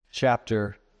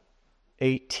chapter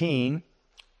 18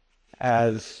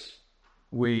 as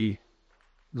we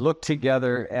look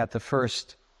together at the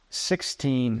first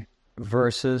 16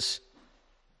 verses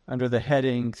under the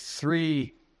heading,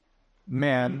 Three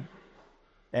Men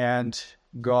and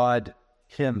God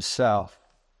Himself.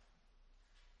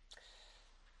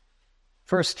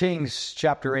 1 Kings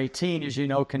chapter 18, as you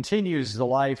know, continues the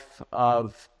life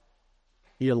of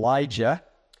Elijah,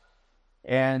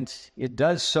 and it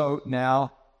does so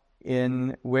now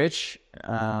in which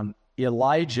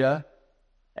Elijah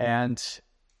and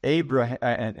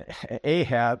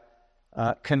Ahab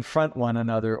confront one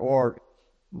another, or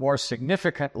more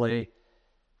significantly,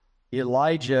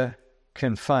 Elijah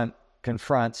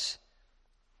confronts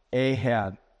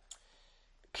Ahab,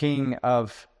 king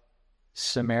of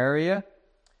Samaria,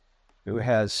 who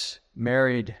has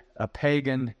married a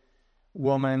pagan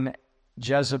woman,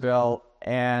 Jezebel,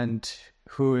 and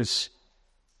whose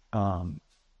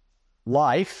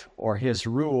life or his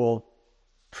rule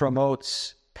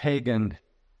promotes pagan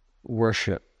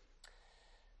worship.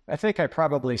 I think I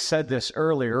probably said this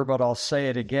earlier, but I'll say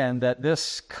it again, that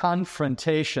this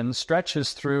confrontation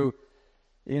stretches through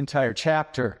the entire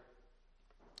chapter,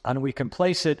 and we can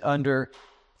place it under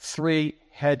three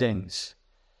headings.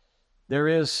 There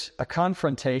is a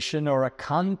confrontation or a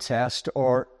contest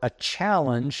or a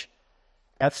challenge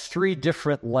at three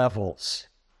different levels.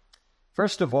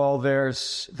 First of all,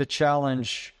 there's the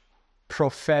challenge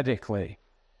prophetically.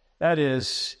 That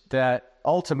is, that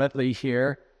ultimately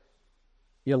here,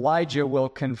 Elijah will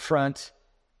confront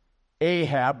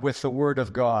Ahab with the word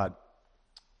of God,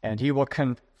 and he will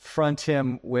confront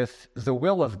him with the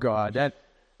will of God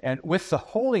and with the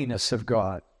holiness of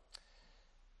God.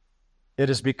 It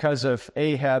is because of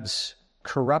Ahab's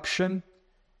corruption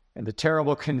and the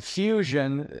terrible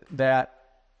confusion that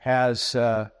has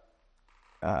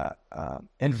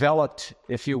enveloped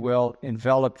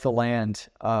the land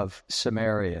of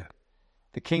Samaria.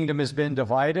 The kingdom has been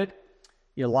divided.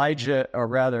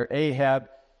 Ahab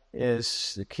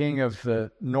is the king of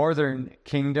the northern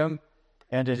kingdom,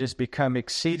 and it has become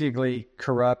exceedingly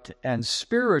corrupt and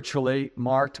spiritually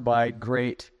marked by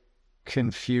great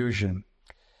confusion.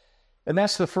 And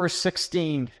that's the first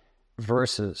 16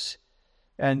 verses.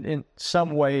 And in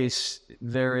some ways,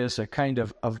 there is a kind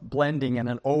of blending and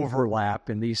an overlap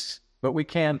in these, but we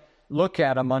can look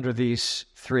at them under these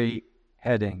three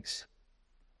headings.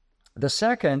 The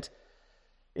second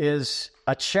is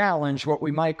a challenge, what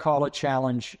we might call a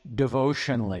challenge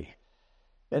devotionally.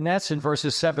 And that's in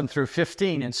verses 7 through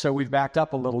 15. And so we've backed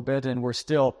up a little bit, and we're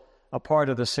still a part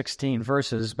of the 16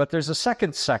 verses. But there's a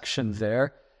second section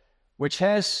there, which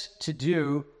has to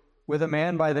do with a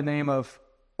man by the name of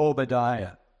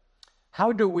Obadiah.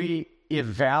 How do we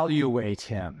evaluate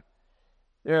him?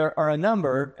 There are a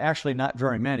number, actually not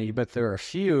very many, but there are a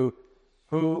few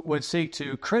who would seek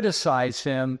to criticize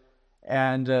him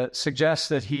and suggest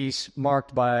that he's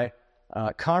marked by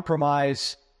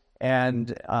compromise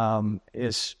and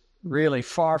is really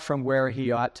far from where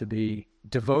he ought to be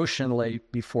devotionally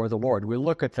before the Lord. We'll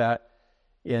look at that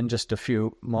in just a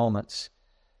few moments.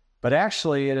 But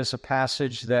actually, it is a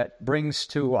passage that brings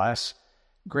to us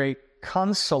great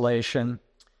consolation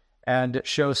and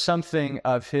shows something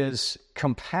of his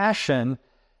compassion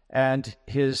and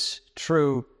his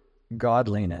true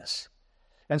godliness.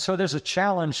 And so there's a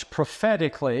challenge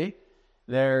prophetically,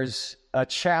 there's a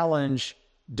challenge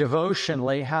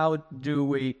devotionally. How do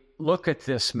we look at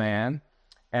this man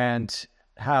and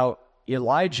how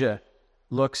Elijah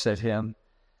looks at him?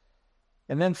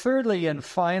 And then thirdly and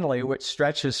finally, which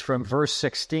stretches from verse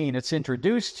 16, it's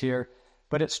introduced here,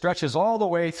 but it stretches all the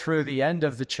way through the end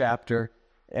of the chapter,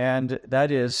 and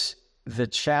that is the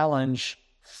challenge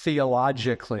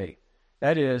theologically.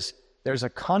 That is, there's a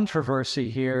controversy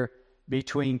here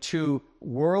between two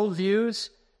worldviews,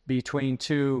 between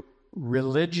two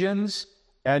religions,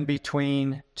 and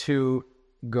between two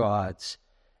gods.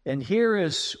 And here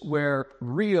is where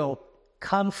real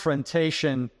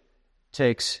confrontation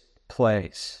takes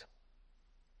place.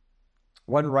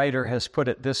 One writer has put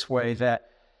it this way, that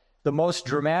the most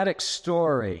dramatic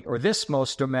story, or this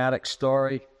most dramatic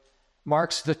story,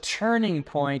 marks the turning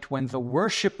point when the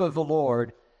worship of the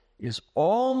Lord is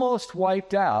almost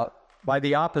wiped out by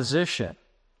the opposition.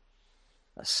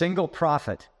 A single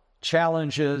prophet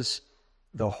challenges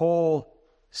the whole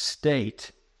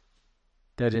state,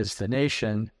 that is the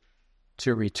nation,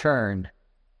 to return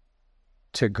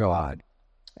to God.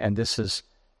 And this is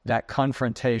that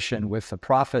confrontation with the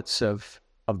prophets of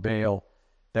Baal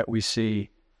that we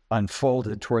see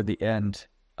unfolded toward the end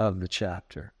of the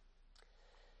chapter.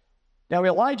 Now,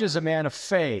 Elijah is a man of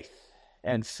faith,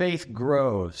 and faith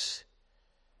grows.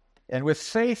 And with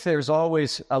faith, there's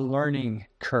always a learning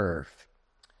curve.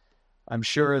 I'm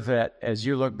sure that as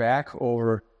you look back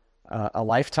over a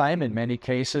lifetime, in many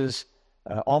cases,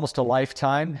 almost a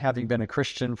lifetime, having been a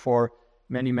Christian for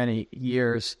many, many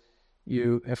years,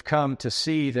 you have come to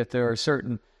see that there are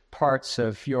certain parts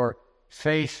of your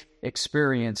faith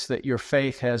experience that your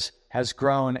faith has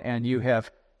grown and you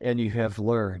have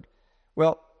learned.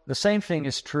 Well, the same thing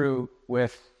is true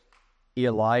with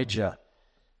Elijah.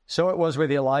 So it was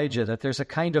with Elijah, that there's a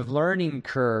kind of learning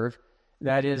curve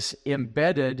that is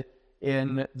embedded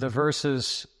in the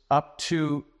verses up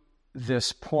to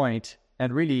this point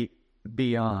and really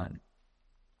beyond.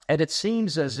 And it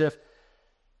seems as if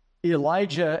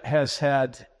Elijah has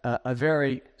had a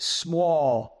very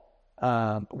small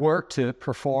work to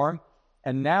perform,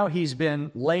 and now he's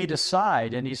been laid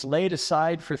aside, and he's laid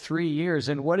aside for 3 years.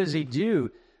 And what does he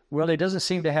do? Well, he doesn't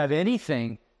seem to have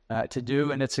anything to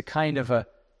do, and it's a kind of a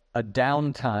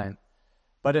downtime.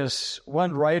 But as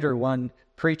one writer, one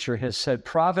preacher has said,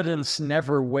 providence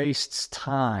never wastes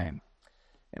time.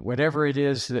 And whatever it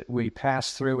is that we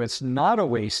pass through, it's not a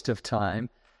waste of time,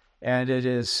 and it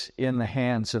is in the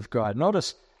hands of God.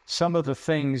 Notice some of the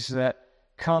things that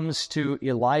comes to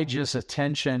Elijah's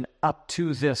attention up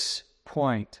to this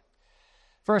point.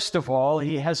 First of all,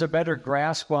 he has a better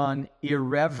grasp on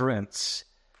irreverence,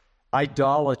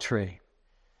 idolatry,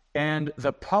 and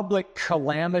the public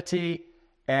calamity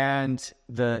and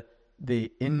the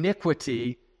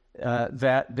iniquity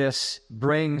that this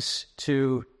brings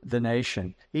to the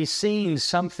nation. He's seen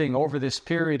something over this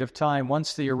period of time.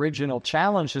 Once the original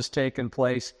challenge has taken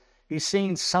place, he's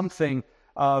seen something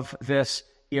of this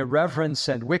irreverence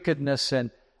and wickedness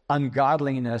and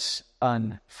ungodliness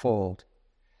unfold.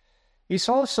 He's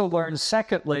also learned,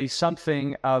 secondly,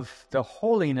 something of the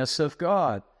holiness of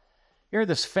God. Here,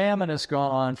 this famine has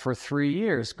gone on for 3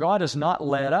 years. God has not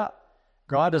let up.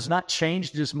 God has not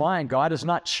changed his mind. God has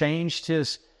not changed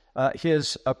his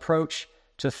approach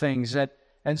to things.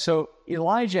 And so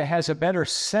Elijah has a better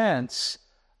sense,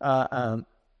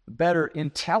 better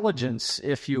intelligence,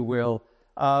 if you will,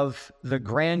 of the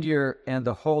grandeur and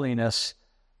the holiness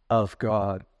of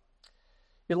God.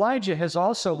 Elijah has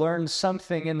also learned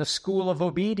something in the school of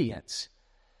obedience.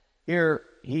 Here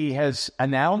he has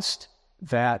announced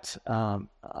that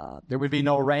there would be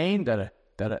no rain, that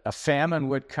a famine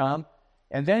would come,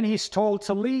 and then he's told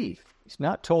to leave. He's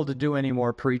not told to do any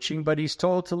more preaching, but he's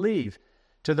told to leave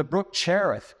to the brook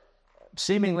Cherith,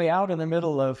 seemingly out in the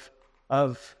middle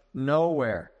of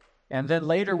nowhere. And then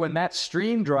later, when that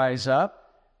stream dries up,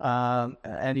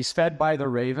 and he's fed by the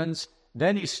ravens,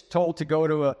 then he's told to go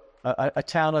to a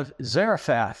town of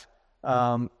Zarephath,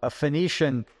 a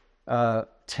Phoenician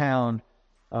town,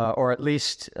 or at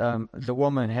least the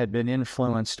woman had been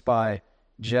influenced by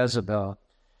Jezebel.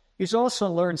 He's also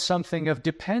learned something of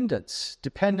dependence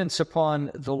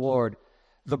upon the Lord.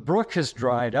 The brook has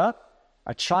dried up.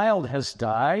 A child has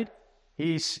died.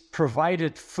 He's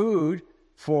provided food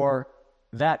for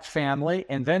that family,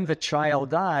 and then the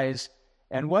child dies.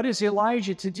 And what is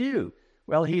Elijah to do?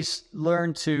 Well, he's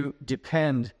learned to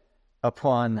depend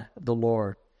upon the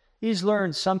Lord. He's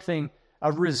learned something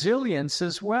of resilience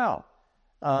as well.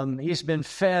 He's been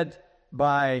fed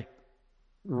by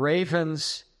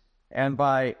ravens and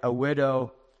by a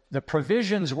widow. The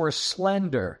provisions were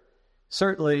slender,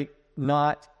 certainly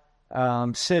not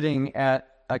sitting at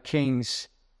a king's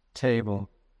table.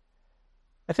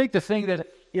 I think the thing that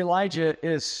Elijah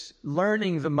is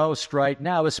learning the most right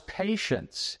now is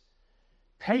patience,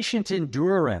 patient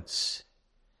endurance.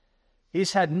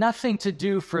 He's had nothing to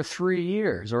do for 3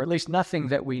 years, or at least nothing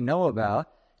that we know about.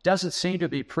 Doesn't seem to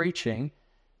be preaching.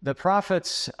 The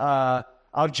prophets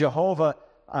of Jehovah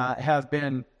have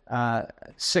been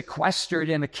sequestered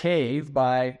in a cave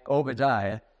by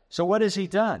Obadiah. So what has he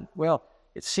done? Well,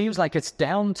 it seems like it's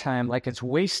downtime, like it's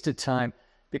wasted time,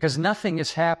 because nothing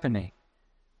is happening.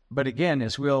 But again,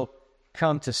 as we'll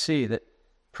come to see, that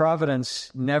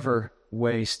providence never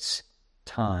wastes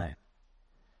time.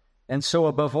 And so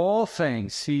above all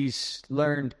things, he's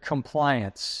learned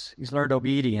compliance. He's learned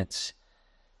obedience.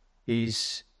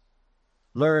 He's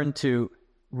learned to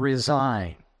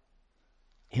resign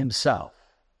himself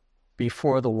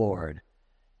before the Lord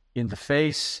in the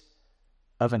face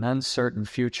of an uncertain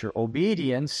future.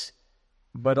 Obedience,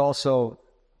 but also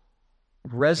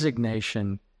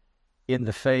resignation in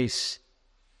the face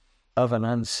of an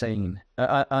unseen,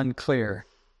 unclear,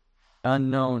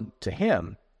 unknown to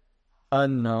him,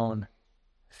 unknown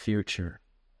future.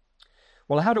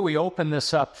 Well, how do we open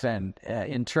this up then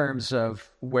in terms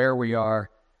of where we are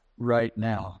right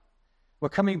now? Well,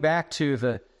 coming back to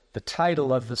the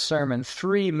title of the sermon,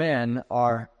 3 men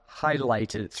are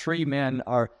highlighted. 3 men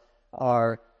are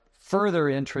are further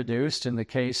introduced in the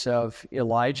case of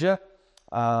Elijah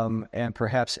and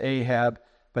perhaps Ahab,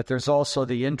 but there's also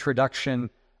the introduction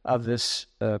of this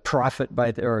prophet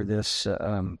this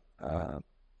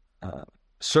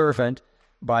servant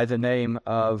by the name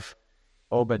of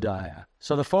Obadiah.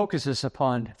 So the focus is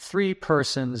upon three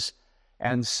persons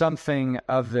and something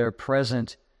of their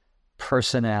present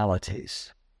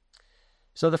personalities.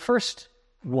 So the first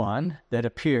one that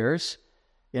appears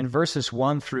in verses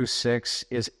 1 through 6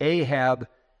 is Ahab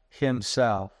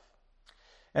himself.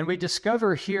 And we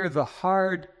discover here the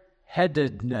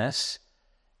hard-headedness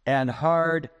and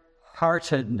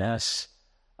hard-heartedness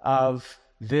of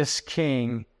this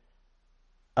king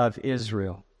of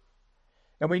Israel.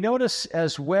 And we notice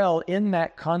as well in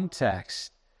that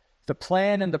context the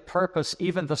plan and the purpose,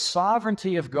 even the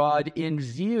sovereignty of God in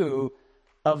view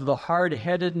of the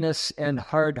hard-headedness and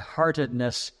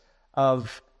hard-heartedness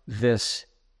of this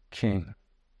king.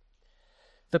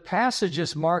 The passage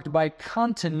is marked by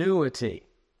continuity.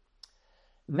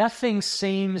 Nothing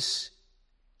seems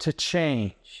to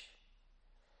change.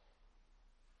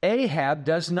 Ahab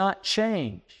does not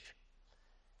change.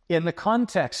 In the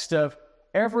context of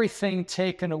everything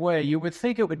taken away, you would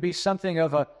think it would be something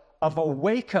of a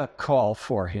wake-up call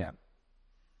for him.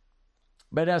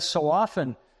 But as so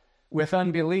often with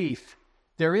unbelief,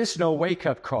 there is no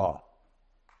wake-up call.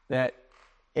 That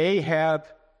Ahab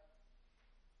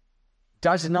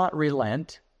does not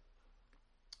relent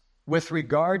with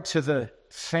regard to the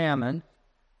famine.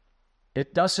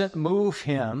 It doesn't move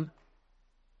him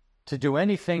to do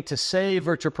anything to save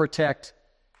or to protect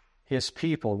his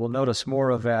people. We'll notice more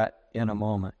of that in a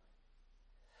moment.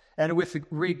 And with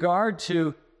regard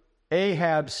to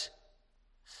Ahab's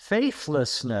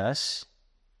faithlessness,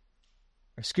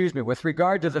 with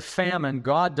regard to the famine,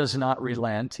 God does not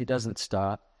relent. He doesn't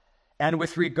stop. And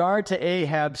with regard to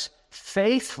Ahab's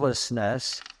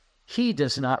faithlessness, he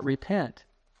does not repent.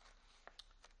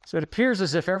 So it appears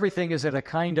as if everything is at a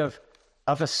kind of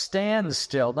a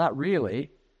standstill. Not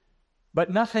really, but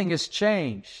nothing has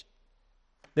changed.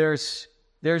 There's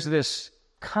this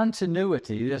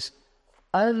continuity, this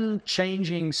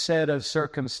unchanging set of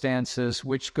circumstances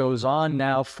which goes on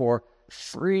now for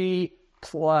 3+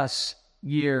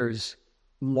 years,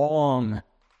 long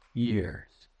years.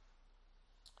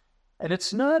 And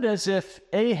it's not as if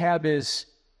Ahab is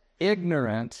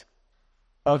ignorant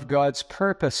of God's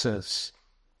purposes,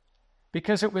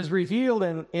 because it was revealed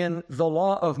in the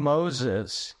law of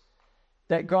Moses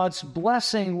that God's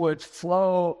blessing would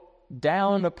flow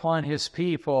down upon his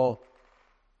people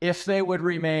if they would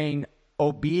remain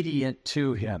obedient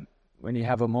to him. When you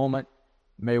have a moment,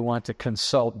 you may want to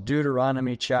consult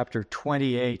Deuteronomy chapter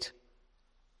 28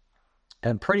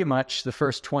 and pretty much the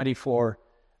first 24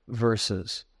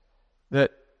 verses.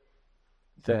 That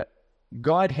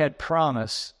God had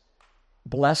promised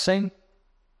blessing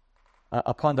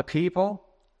upon the people,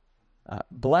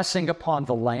 blessing upon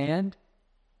the land,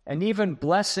 and even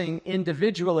blessing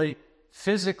individually,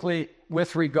 physically,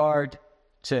 with regard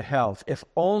to health, if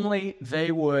only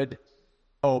they would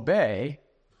obey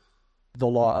the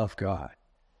law of God.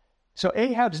 So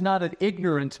Ahab's not an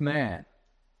ignorant man.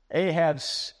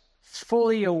 Ahab's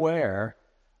fully aware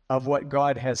of what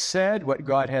God has said, what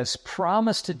God has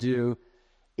promised to do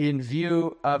in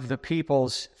view of the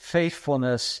people's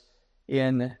faithfulness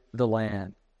in the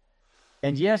land.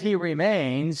 And yet he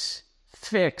remains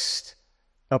fixed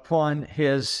upon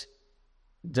his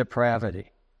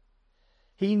depravity.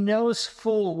 He knows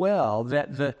full well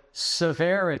that the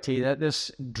severity, that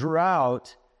this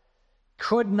drought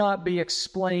could not be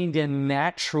explained in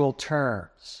natural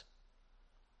terms.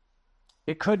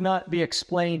 It could not be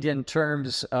explained in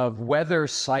terms of weather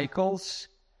cycles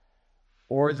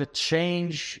or the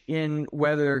change in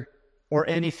weather or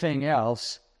anything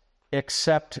else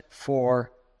except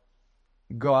for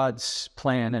God's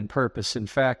plan and purpose. In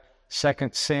fact,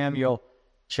 2 Samuel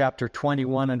chapter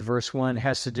 21 and verse 1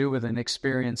 has to do with an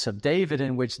experience of David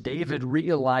in which David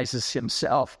realizes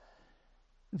himself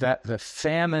that the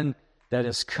famine that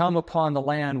has come upon the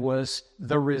land was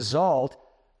the result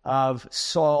of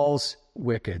Saul's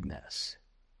wickedness.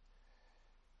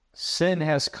 Sin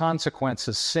has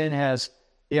consequences. Sin has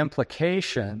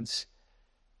implications.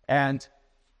 And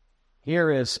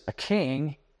here is a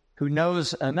king who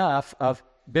knows enough of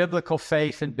biblical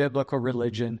faith and biblical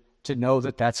religion to know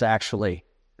that that's actually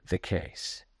the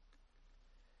case.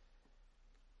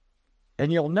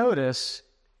 And you'll notice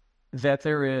that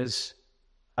there is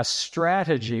a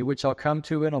strategy, which I'll come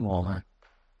to in a moment.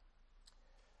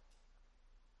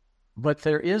 But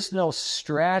there is no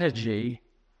strategy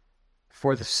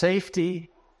for the safety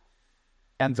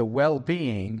and the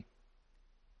well-being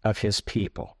of his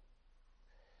people.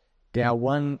 Now,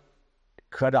 one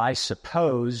could, I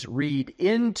suppose, read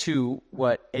into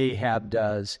what Ahab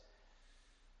does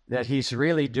that he's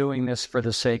really doing this for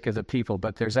the sake of the people,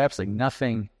 but there's absolutely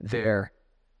nothing there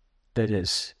that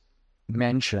is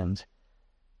mentioned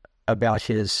about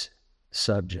his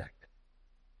subject.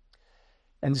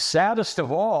 And saddest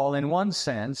of all, in one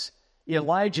sense,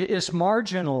 Elijah is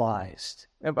marginalized.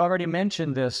 I've already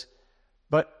mentioned this,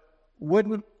 but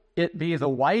wouldn't it be the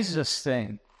wisest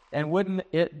thing, and wouldn't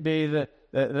it be the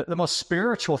most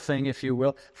spiritual thing, if you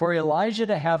will, for Elijah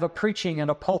to have a preaching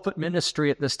and a pulpit ministry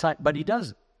at this time? But he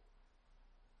doesn't.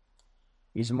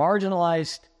 He's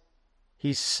marginalized.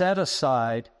 He's set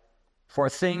aside for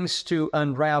things to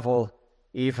unravel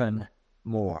even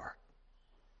more.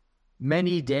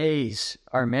 Many days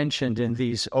are mentioned in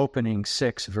these opening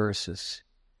 6 verses,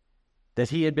 that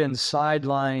he had been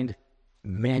sidelined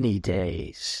many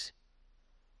days.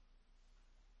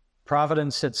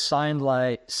 Providence had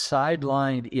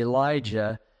sidelined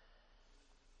Elijah,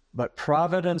 but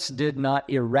providence did not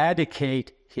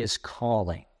eradicate his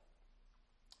calling.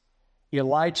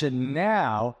 Elijah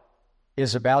now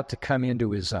is about to come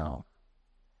into his own.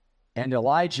 And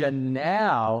Elijah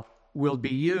now will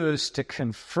be used to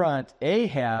confront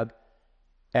Ahab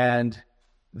and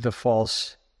the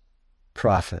false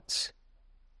prophets.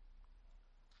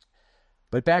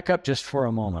 But back up just for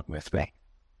a moment with me.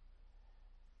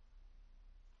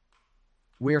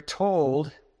 We're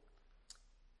told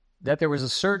that there was a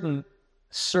certain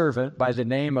servant by the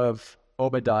name of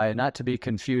Obadiah, not to be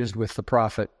confused with the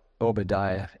prophet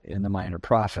Obadiah in the Minor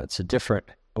Prophets, a different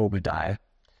Obadiah.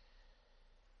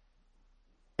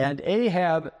 And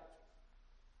Ahab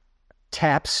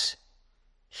taps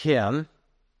him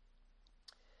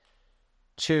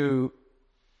to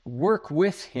work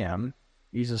with him.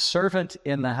 He's a servant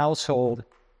in the household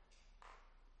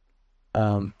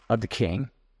of the king,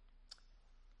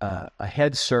 a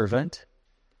head servant,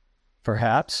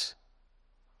 perhaps,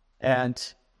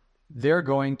 and they're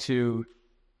going to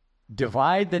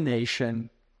divide the nation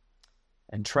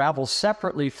and travel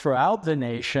separately throughout the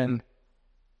nation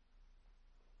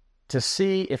to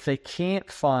see if they can't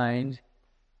find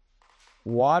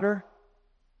water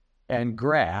and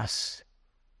grass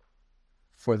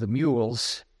for the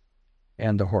mules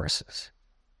and the horses.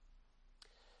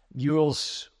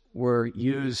 Mules were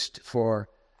used for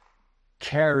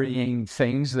carrying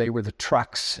things. They were the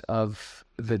trucks of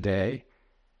the day.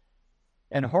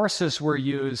 And horses were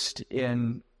used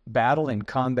in battle, in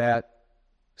combat.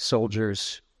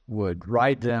 Soldiers would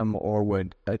ride them or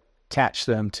would attach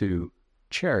them to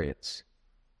chariots.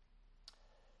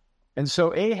 And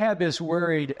so Ahab is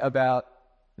worried about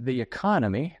the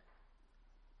economy,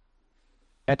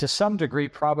 and to some degree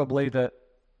probably the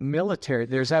military.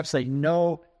 There's absolutely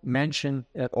no mention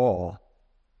at all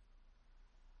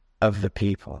of the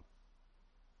people.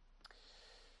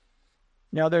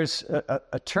 Now there's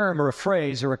a term or a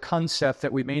phrase or a concept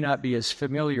that we may not be as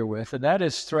familiar with, and that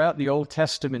is throughout the Old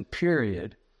Testament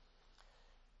period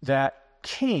that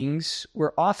kings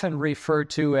were often referred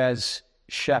to as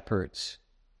shepherds.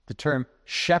 The term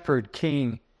shepherd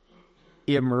king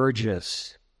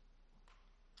emerges.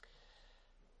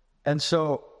 And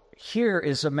so here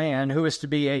is a man who is to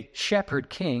be a shepherd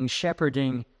king,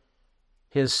 shepherding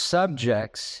his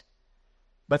subjects,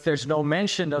 but there's no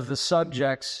mention of the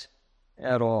subjects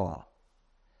at all.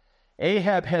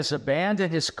 Ahab has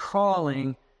abandoned his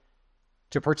calling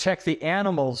to protect the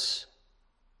animals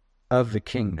of the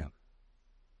kingdom.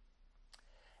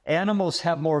 Animals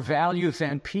have more value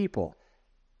than people.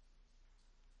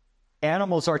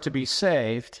 Animals are to be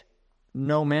saved,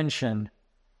 no mention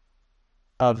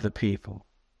of the people.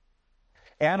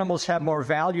 Animals have more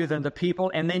value than the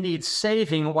people, and they need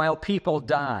saving while people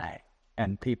die,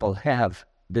 and people have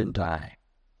been dying.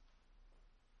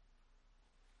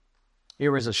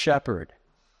 Here was a shepherd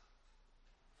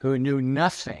who knew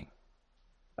nothing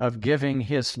of giving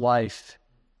his life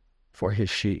for his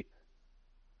sheep,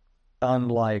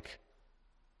 unlike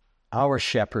our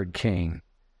shepherd king,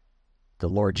 the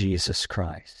Lord Jesus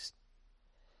Christ.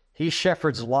 He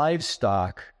shepherds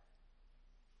livestock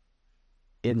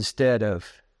instead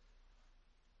of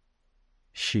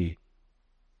sheep.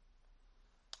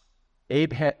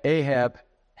 Ahab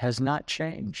has not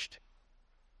changed.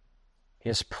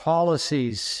 His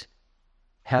policies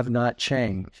have not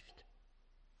changed.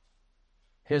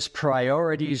 His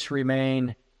priorities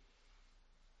remain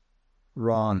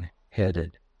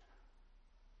wrong-headed.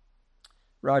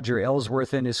 Roger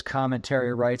Ellsworth in his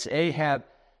commentary writes, Ahab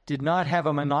did not have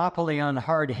a monopoly on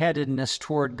hard-headedness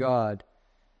toward God.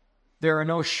 There are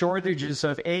no shortages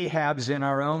of Ahabs in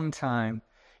our own time.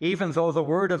 Even though the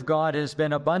word of God has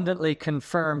been abundantly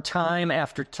confirmed time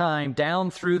after time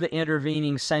down through the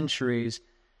intervening centuries,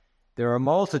 there are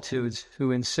multitudes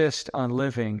who insist on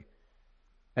living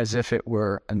as if it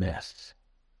were a myth.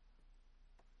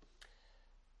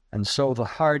 And so the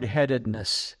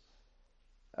hard-headedness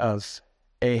of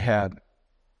Ahab,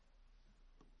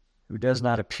 who does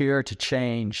not appear to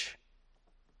change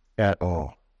at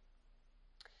all.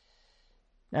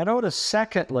 Now notice,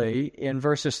 secondly, in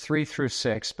verses 3 through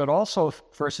 6, but also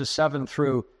verses 7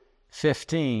 through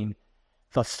 15,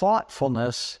 the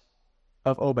thoughtfulness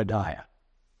of Obadiah.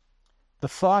 The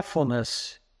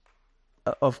thoughtfulness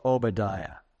of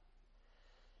Obadiah.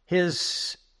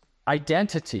 His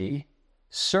identity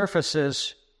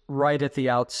surfaces right at the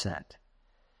outset.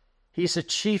 He's a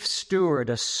chief steward,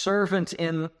 a servant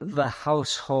in the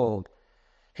household.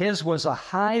 His was a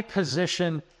high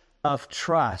position of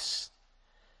trust.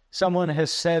 Someone has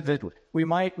said that we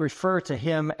might refer to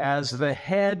him as the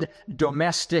head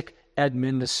domestic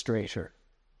administrator.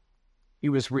 He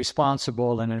was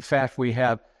responsible, and in fact, we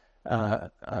have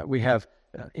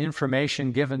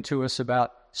information given to us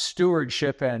about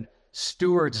stewardship and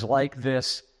stewards like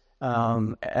this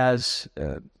as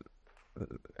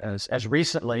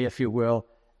recently, if you will,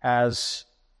 as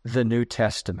the New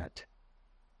Testament.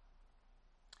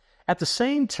 At the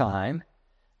same time,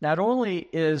 not only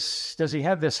does he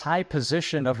have this high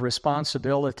position of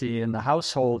responsibility in the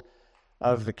household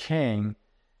of the king,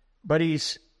 but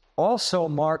he's also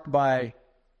marked by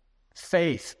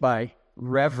faith, by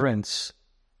reverence.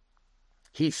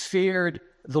 He feared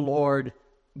the Lord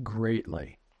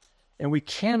greatly. And we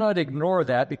cannot ignore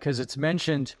that because it's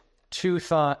mentioned two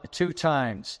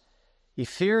times. He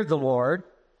feared the Lord,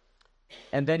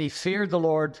 and then he feared the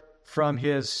Lord from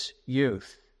his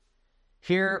youth.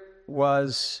 Here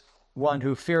was one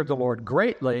who feared the Lord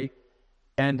greatly,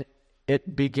 and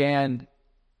it began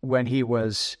when he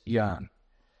was young.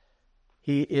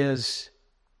 He is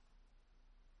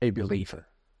a believer.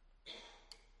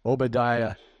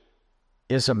 Obadiah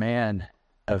is a man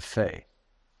of faith.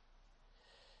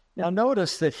 Now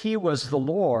notice that he was the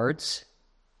Lord's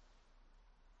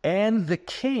and the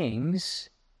king's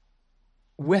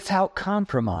without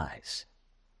compromise.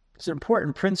 It's an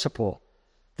important principle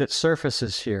that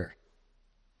surfaces here.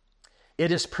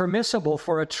 It is permissible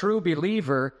for a true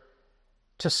believer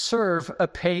to serve a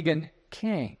pagan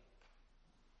king.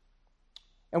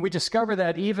 And we discover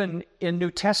that even in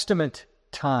New Testament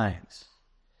times.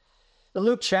 In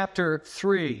Luke chapter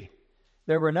 3,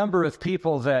 there were a number of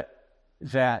people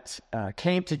that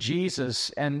came to Jesus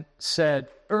and said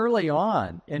early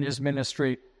on in his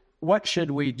ministry, what should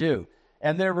we do?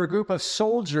 And there were a group of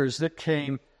soldiers that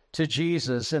came to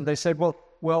Jesus, and they said,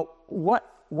 well,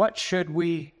 what should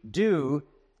we do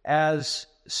as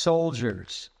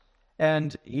soldiers?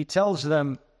 And he tells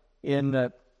them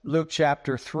in Luke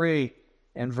chapter 3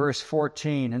 and verse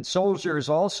 14, and soldiers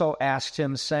also asked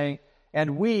him, saying,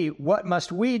 and what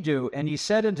must we do? And he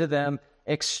said unto them,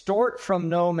 extort from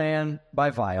no man by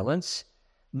violence,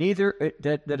 neither,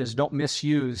 that is, don't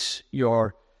misuse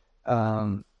your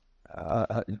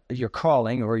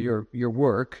calling or your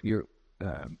work, your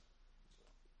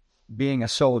being a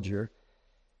soldier,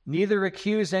 neither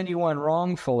accuse anyone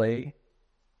wrongfully,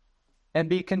 and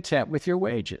be content with your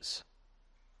wages.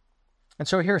 And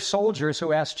so here are soldiers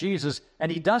who ask Jesus,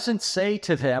 and he doesn't say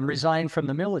to them, resign from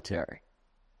the military.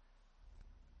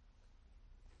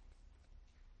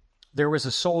 There was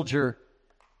a soldier,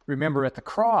 remember, at the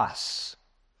cross,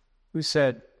 who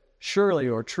said, surely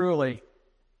or truly,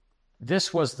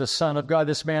 this was the Son of God.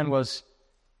 This man was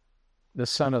the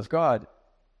Son of God.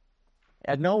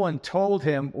 And no one told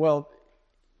him, well,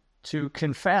 to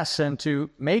confess and to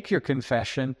make your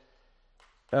confession,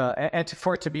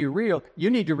 for it to be real, you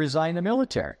need to resign the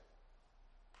military.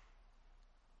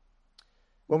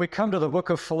 When we come to the book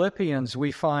of Philippians,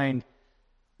 we find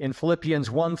in Philippians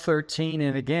 1:13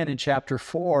 and again in chapter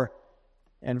 4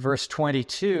 and verse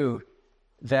 22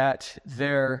 that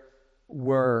there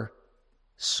were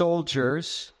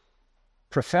soldiers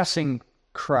professing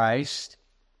Christ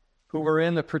who were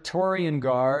in the Praetorian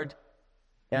Guard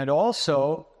and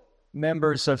also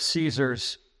members of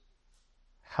Caesar's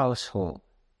household.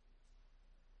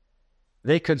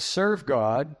 They could serve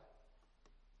God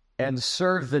and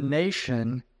serve the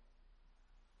nation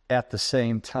at the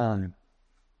same time.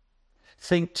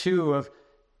 Think, too, of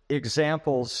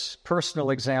examples,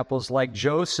 personal examples like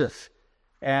Joseph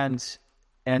and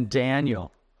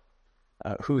Daniel,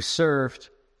 who served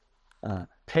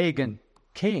pagan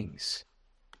kings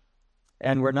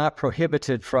and were not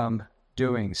prohibited from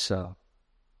doing so.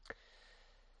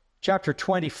 Chapter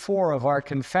 24 of our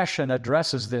confession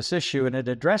addresses this issue, and it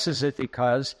addresses it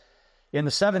because in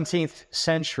the 17th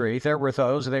century, there were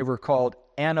those, they were called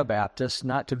Anabaptists,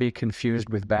 not to be confused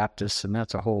with Baptists, and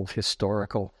that's a whole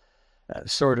historical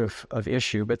sort of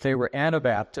issue, but they were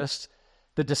Anabaptists,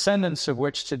 the descendants of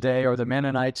which today are the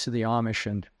Mennonites and the Amish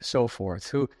and so forth,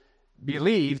 who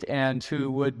believed that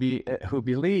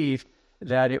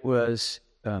it was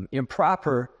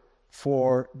improper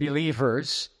for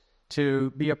believers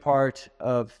to be a part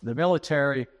of the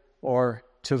military or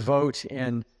to vote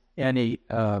in any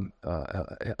on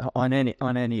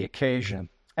any occasion.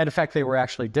 And in fact, they were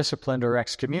actually disciplined or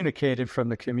excommunicated from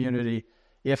the community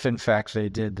if in fact they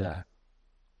did that.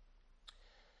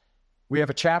 We have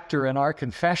a chapter in our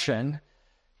confession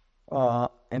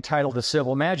entitled The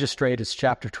Civil Magistrate. It's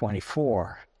chapter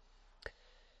 24.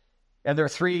 And there are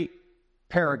 3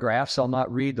 paragraphs. I'll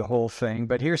not read the whole thing,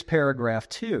 but here's paragraph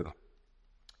 2.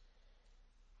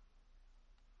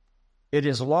 It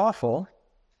is lawful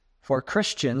for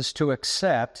Christians to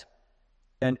accept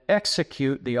and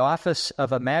execute the office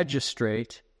of a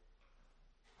magistrate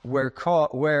when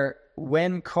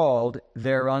called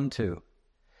thereunto,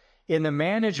 in the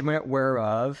management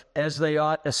whereof, as they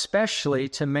ought especially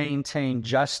to maintain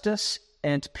justice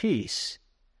and peace,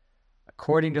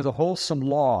 according to the wholesome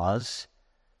laws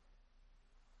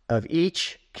of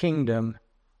each kingdom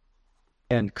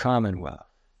and commonwealth.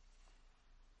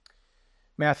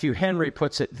 Matthew Henry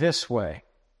puts it this way: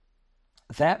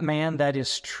 that man that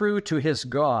is true to his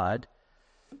God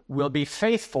will be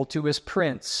faithful to his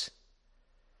prince.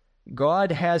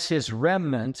 God has his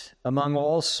remnant among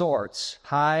all sorts,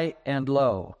 high and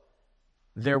low.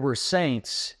 There were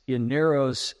saints in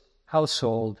Nero's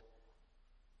household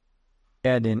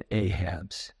and in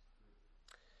Ahab's.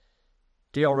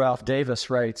 D.L. Ralph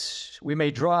Davis writes, we may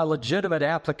draw a legitimate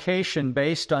application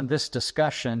based on this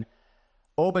discussion.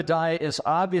 Obadiah is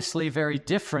obviously very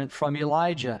different from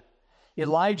Elijah.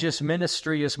 Elijah's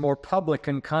ministry is more public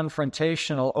and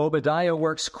confrontational. Obadiah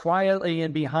works quietly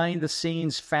in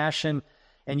behind-the-scenes fashion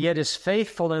and yet is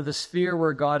faithful in the sphere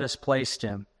where God has placed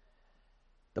him.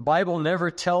 The Bible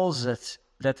never tells us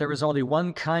that there is only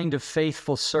one kind of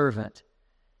faithful servant.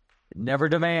 It never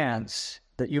demands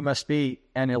that you must be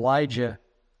an Elijah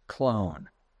clone.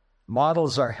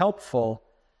 Models are helpful,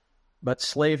 but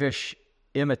slavish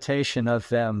imitation of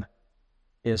them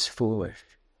is foolish.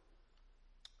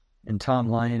 And Tom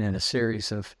Lyon, in a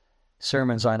series of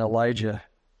sermons on Elijah,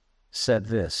 said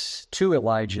this: 2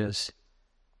 Elijahs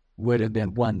would have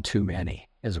been one too many,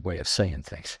 as a way of saying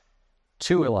things.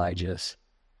 2 Elijahs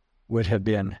would have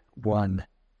been one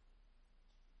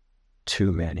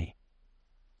too many.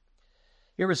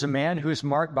 Here is a man who's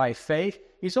marked by faith.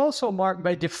 He's also marked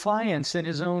by defiance in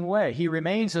his own way. He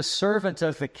remains a servant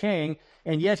of the king,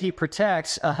 and yet he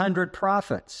protects 100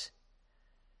 prophets.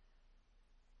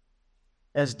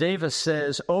 As Davis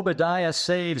says, Obadiah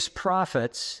saves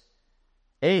prophets,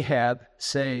 Ahab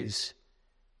saves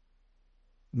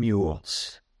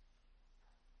mules.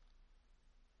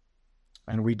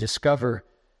 And we discover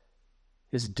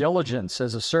his diligence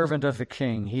as a servant of the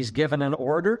king. He's given an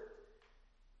order,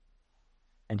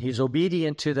 and he's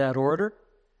obedient to that order.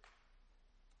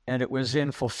 And it was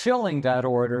in fulfilling that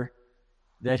order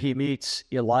that he meets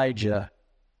Elijah,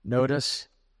 notice,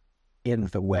 in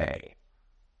the way.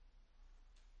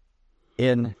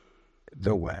 In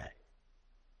the way.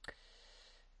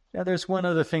 Now, there's one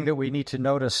other thing that we need to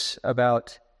notice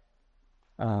about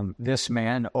this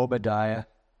man, Obadiah,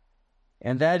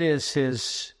 and that is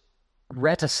his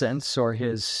reticence or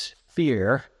his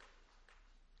fear,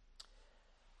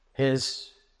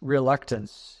 his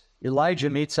reluctance.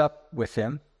 Elijah meets up with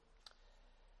him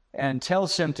and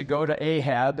tells him to go to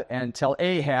Ahab and tell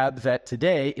Ahab that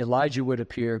today Elijah would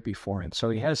appear before him. So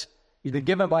he's been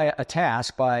given by a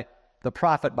task by the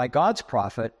prophet, by God's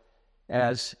prophet,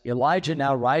 as Elijah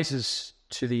now rises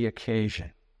to the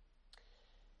occasion.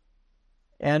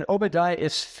 And Obadiah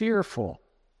is fearful.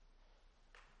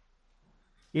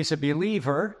 He's a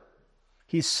believer.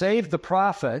 He's saved the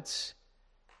prophets.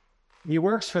 He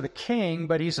works for the king,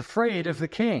 but he's afraid of the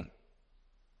king.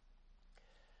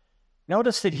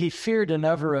 Notice that he feared a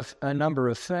number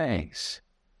of things.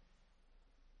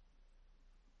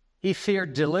 He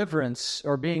feared deliverance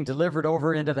or being delivered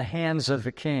over into the hands of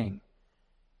the king.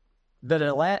 That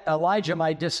Elijah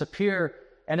might disappear,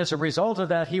 and as a result of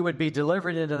that, he would be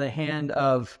delivered into the hand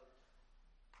of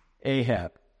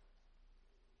Ahab.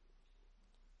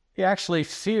 He actually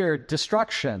feared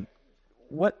destruction.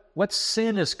 What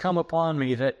sin has come upon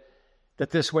me that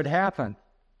this would happen?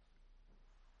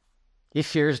 He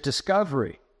fears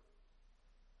discovery.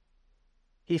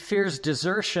 He fears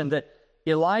desertion, that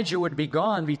Elijah would be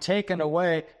gone, be taken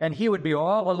away, and he would be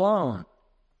all alone.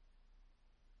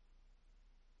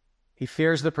 He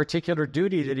fears the particular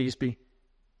duty that he's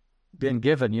been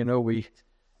given. You know, we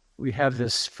have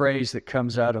this phrase that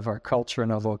comes out of our culture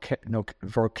and our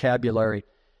vocabulary,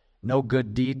 no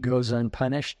good deed goes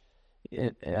unpunished.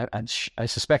 I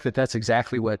suspect that that's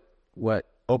exactly what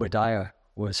Obadiah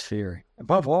was fearing.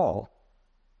 Above all,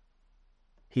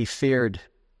 he feared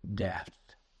death.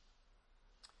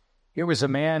 Here was a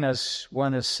man, as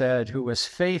one has said, who was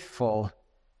faithful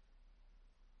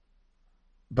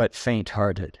but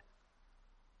faint-hearted.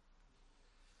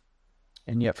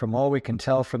 And yet, from all we can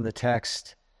tell from the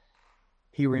text,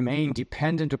 he remained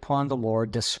dependent upon the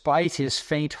Lord despite his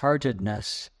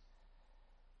faint-heartedness.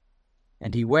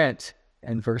 And he went,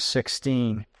 in verse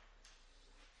 16,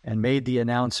 and made the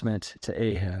announcement to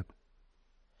Ahab.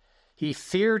 He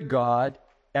feared God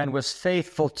and was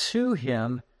faithful to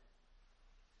him,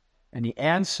 and he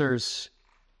answers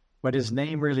what his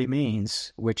name really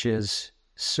means, which is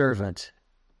servant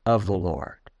of the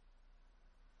Lord.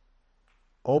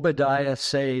 Obadiah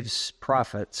saves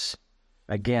prophets.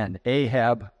 Again,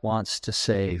 Ahab wants to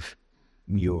save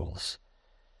mules.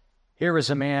 Here is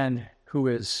a man who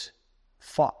is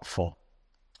thoughtful,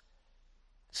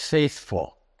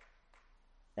 faithful,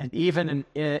 and even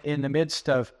in the midst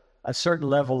of a certain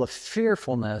level of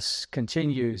fearfulness,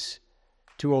 continues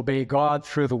to obey God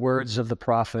through the words of the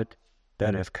prophet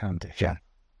that have come to him.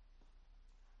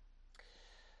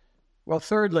 Well,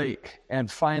 thirdly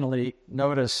and finally,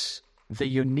 notice the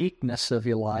uniqueness of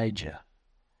Elijah,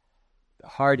 the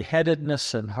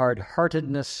hard-headedness and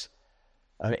hard-heartedness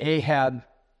of Ahab,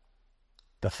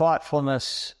 the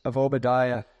thoughtfulness of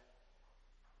Obadiah,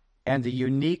 and the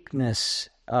uniqueness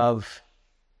of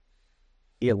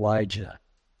Elijah.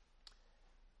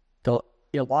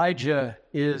 Elijah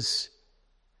is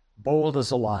bold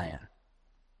as a lion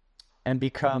and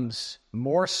becomes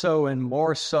more so and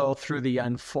more so through the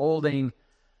unfolding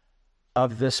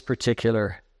of this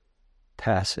particular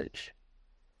passage.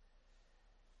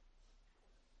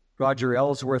 Roger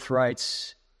Ellsworth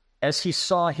writes, as he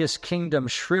saw his kingdom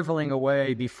shriveling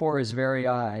away before his very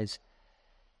eyes,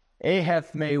 Ahab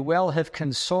may well have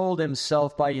consoled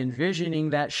himself by envisioning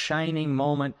that shining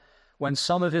moment when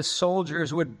some of his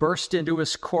soldiers would burst into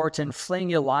his court and fling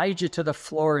Elijah to the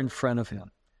floor in front of him.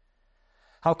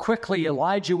 How quickly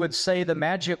Elijah would say the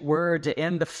magic word to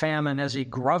end the famine as he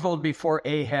groveled before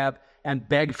Ahab and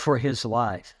begged for his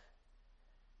life.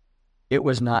 It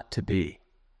was not to be.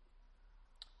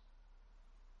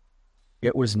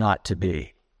 It was not to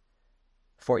be.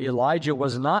 For Elijah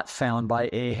was not found by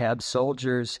Ahab's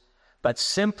soldiers, but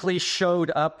simply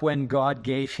showed up when God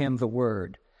gave him the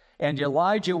word. And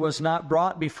Elijah was not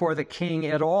brought before the king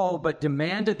at all, but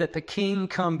demanded that the king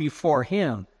come before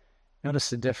him. Notice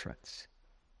the difference.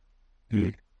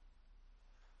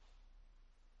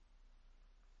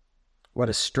 What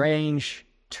a strange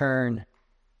turn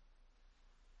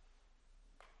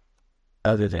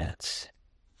of events.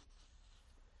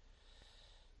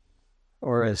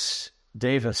 Or as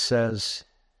Davis says,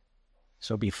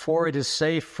 so before it is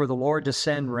safe for the Lord to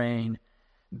send rain,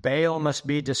 Baal must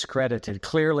be discredited,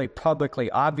 clearly,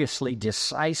 publicly, obviously,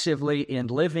 decisively, in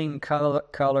living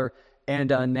color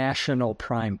and on national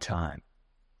prime time.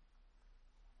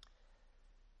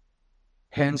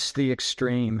 Hence the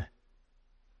extreme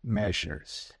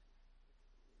measures.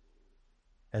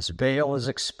 As Baal is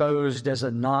exposed as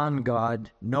a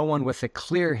non-god, no one with a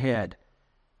clear head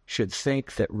should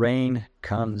think that rain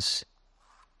comes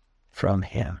from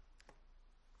him.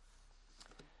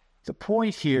 The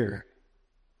point here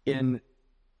in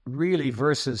really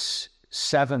verses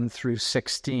 7 through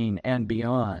 16 and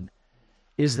beyond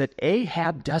is that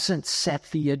Ahab doesn't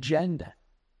set the agenda.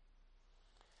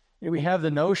 We have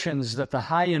the notions that the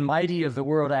high and mighty of the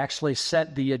world actually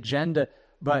set the agenda,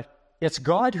 but it's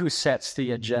God who sets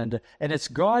the agenda, and it's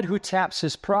God who taps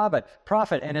his prophet,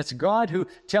 and it's God who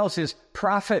tells his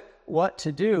prophet what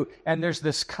to do. And there's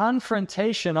this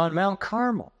confrontation on Mount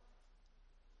Carmel.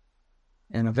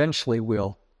 And eventually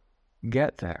we'll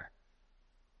get there.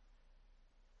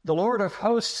 The Lord of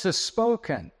hosts has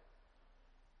spoken,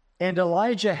 and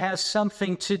Elijah has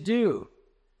something to do.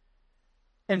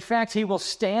 In fact, he will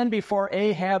stand before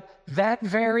Ahab that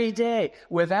very day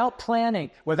without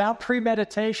planning, without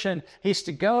premeditation. He's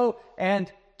to go and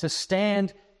to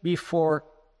stand before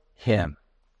him.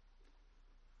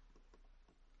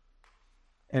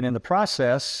 And in the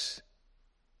process,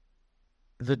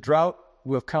 the drought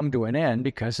will come to an end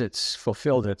because it's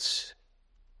fulfilled its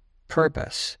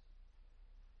purpose.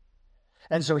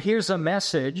 And so here's a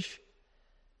message,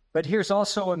 but here's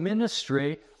also a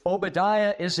ministry.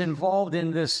 Obadiah is involved in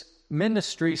this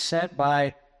ministry sent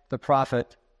by the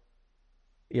prophet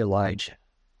Elijah.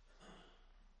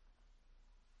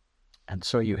 And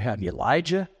so you have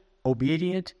Elijah,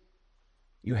 obedient.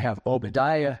 You have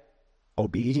Obadiah,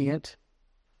 obedient.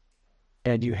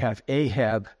 And you have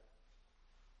Ahab,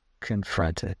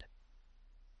 confronted.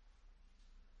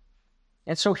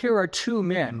 And so here are two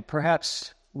men,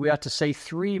 perhaps we ought to say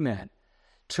three men,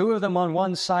 two of them on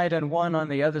one side and one on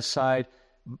the other side,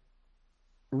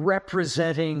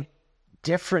 representing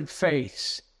different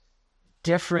faiths,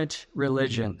 different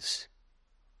religions.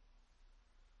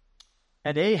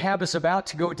 And Ahab is about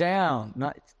to go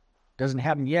down. Doesn't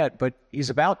happen yet, but he's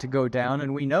about to go down,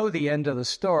 and we know the end of the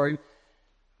story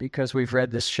because we've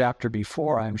read this chapter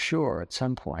before, I'm sure, at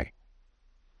some point.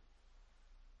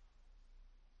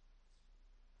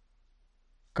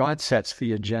 God sets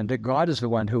the agenda. God is the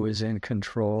one who is in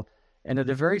control. And at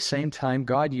the very same time,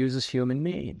 God uses human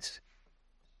means.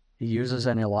 He uses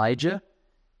an Elijah.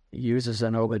 He uses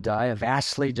an Obadiah,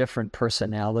 vastly different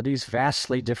personalities,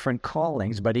 vastly different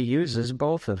callings, but he uses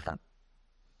both of them.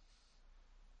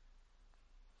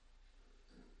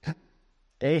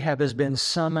 Ahab has been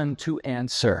summoned to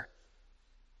answer.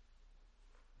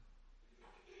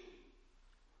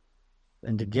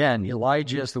 And again,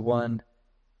 Elijah is the one,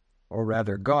 or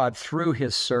rather God, through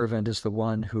his servant, is the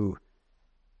one who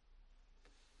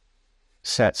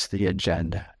sets the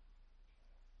agenda.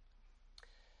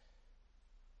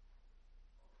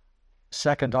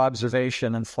 Second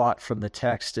observation and thought from the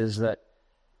text is that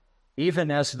even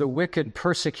as the wicked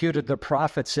persecuted the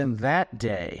prophets in that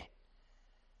day,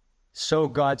 so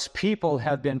God's people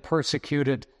have been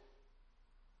persecuted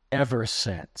ever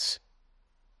since.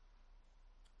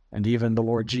 And even the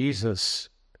Lord Jesus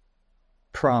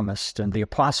promised, and the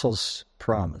apostles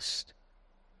promised.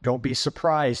 Don't be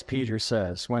surprised, Peter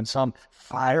says, when some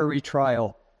fiery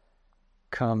trial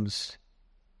comes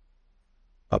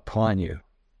upon you.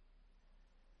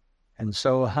 And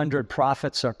so 100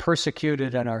 prophets are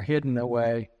persecuted and are hidden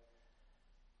away.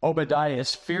 Obadiah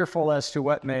is fearful as to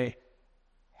what may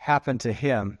happen to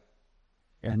him,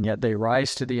 and yet they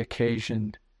rise to the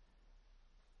occasion.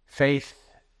 Faith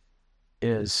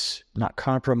is not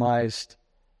compromised.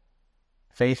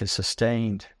 Faith is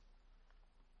sustained,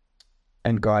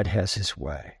 and God has his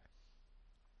way.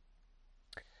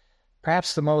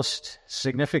 Perhaps the most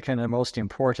significant and most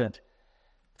important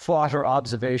thought or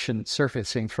observation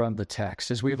surfacing from the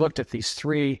text as we've looked at these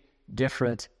three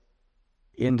different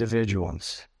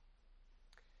individuals,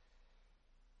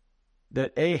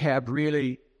 that Ahab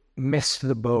really missed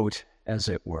the boat, as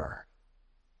it were.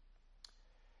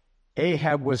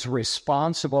 Ahab was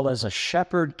responsible as a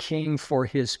shepherd king for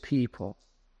his people.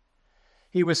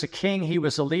 He was a king, he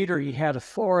was a leader, he had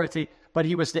authority, but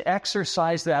he was to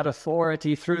exercise that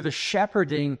authority through the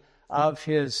shepherding of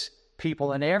his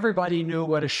people. And everybody knew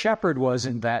what a shepherd was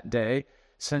in that day,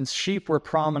 since sheep were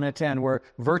prominent and were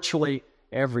virtually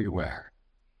everywhere.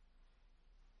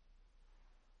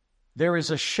 There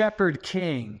is a shepherd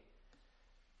king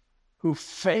who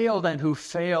failed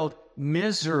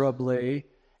miserably,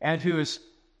 and whose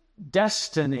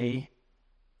destiny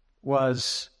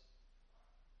was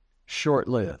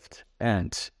short-lived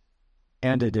and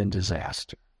ended in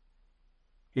disaster.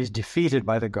 He's defeated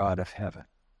by the God of heaven.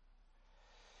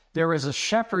 There is a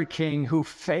shepherd king who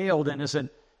failed, and as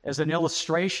an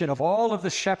illustration of all of the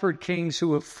shepherd kings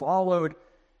who have followed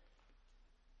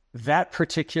that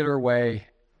particular way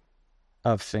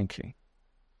of thinking.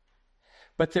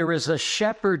 But there is a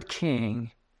shepherd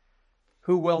king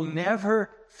who will never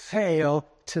fail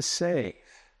to save.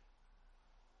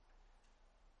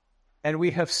 And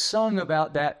we have sung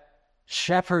about that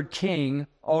shepherd king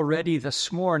already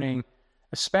this morning,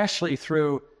 especially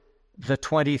through the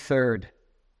 23rd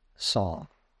Psalm.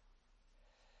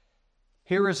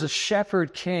 Here is a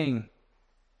shepherd king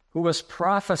who was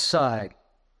prophesied.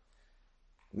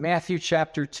 Matthew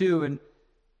chapter 2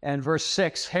 and verse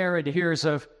 6, Herod hears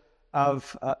of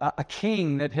a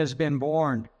king that has been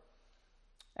born.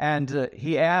 And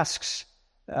he asks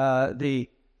the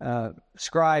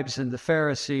scribes and the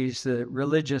Pharisees, the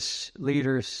religious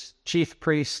leaders, chief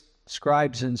priests,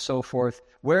 scribes, and so forth,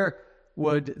 where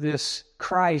would this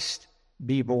Christ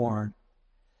be born?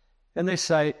 And they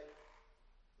cite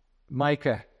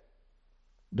Micah,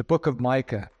 the book of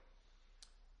Micah,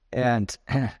 and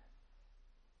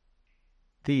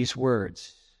these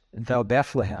words, "Thou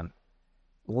Bethlehem,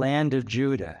 land of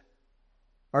Judah,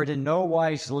 art in no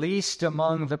wise least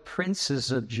among the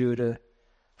princes of Judah,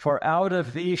 for out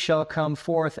of thee shall come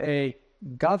forth a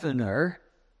governor,"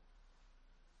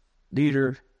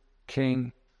 leader,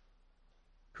 king,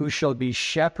 "who shall be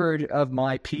shepherd of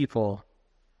my people,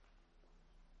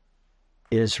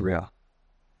 Israel.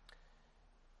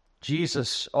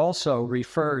 Jesus also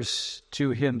refers to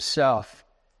himself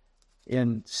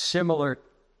in similar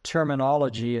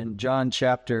terminology in John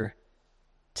chapter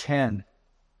 10,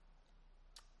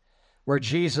 where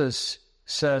Jesus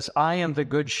says, I am the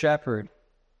good shepherd.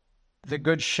 The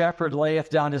good shepherd layeth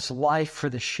down his life for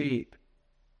the sheep.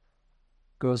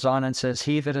 Goes on and says,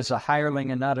 he that is a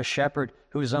hireling and not a shepherd,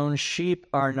 whose own sheep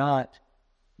are not,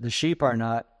 the sheep are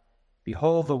not,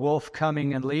 behold, the wolf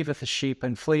coming and leaveth the sheep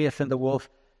and fleeth, and the wolf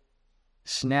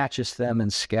snatcheth them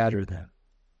and scatter them.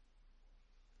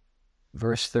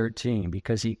 Verse 13,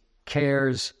 because he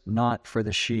cares not for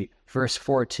the sheep. Verse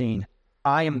 14,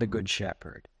 I am the good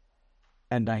shepherd,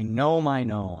 and I know mine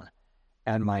own,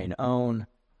 and mine own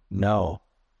know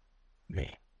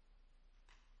me.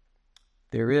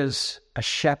 There is a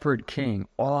shepherd king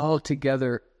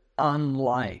altogether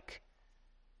unlike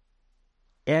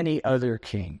any other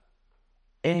king,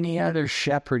 any other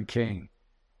shepherd king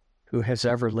who has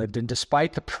ever lived. And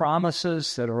despite the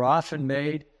promises that are often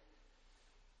made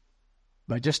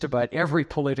by just about every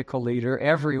political leader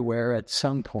everywhere at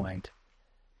some point,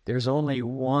 there's only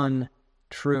one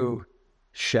true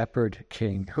shepherd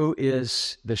king, who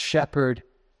is the shepherd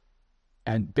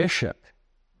and bishop,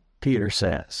 Peter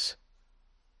says,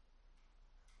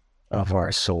 of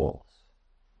our souls.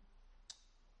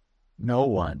 No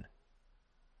one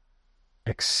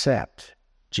except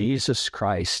Jesus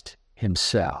Christ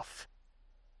himself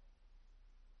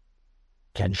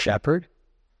can shepherd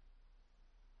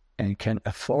and can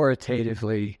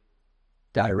authoritatively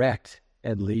direct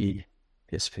and lead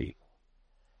his people.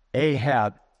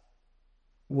 Ahab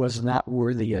was not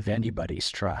worthy of anybody's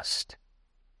trust,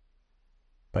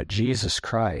 but Jesus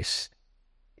Christ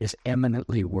is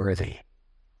eminently worthy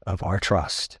of our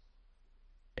trust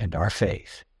and our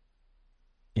faith.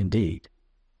 Indeed,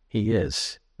 he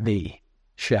is the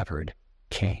shepherd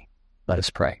king. Let us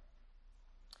pray.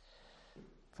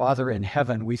 Father in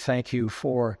heaven, we thank you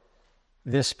for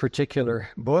this particular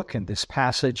book and this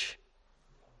passage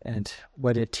and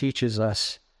what it teaches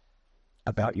us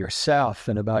about yourself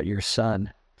and about your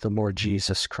Son, the Lord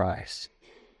Jesus Christ.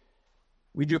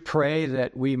 We do pray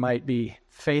that we might be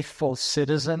faithful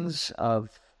citizens of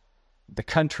the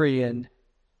country in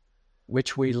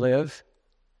which we live,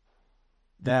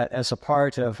 that as a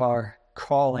part of our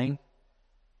calling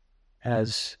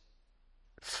as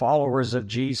followers of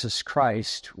Jesus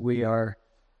Christ, we are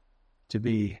to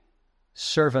be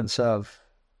servants of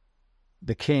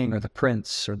the king or the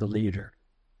prince or the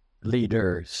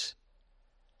leaders.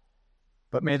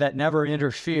 But may that never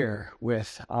interfere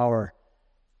with our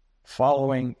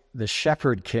following the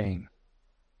shepherd king,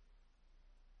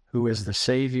 who is the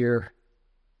Savior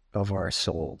of our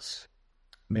souls.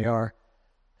 May our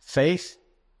faith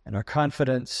and our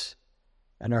confidence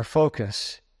and our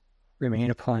focus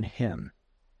remain upon him.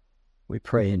 We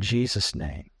pray in Jesus'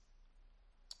 name.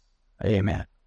 Amen.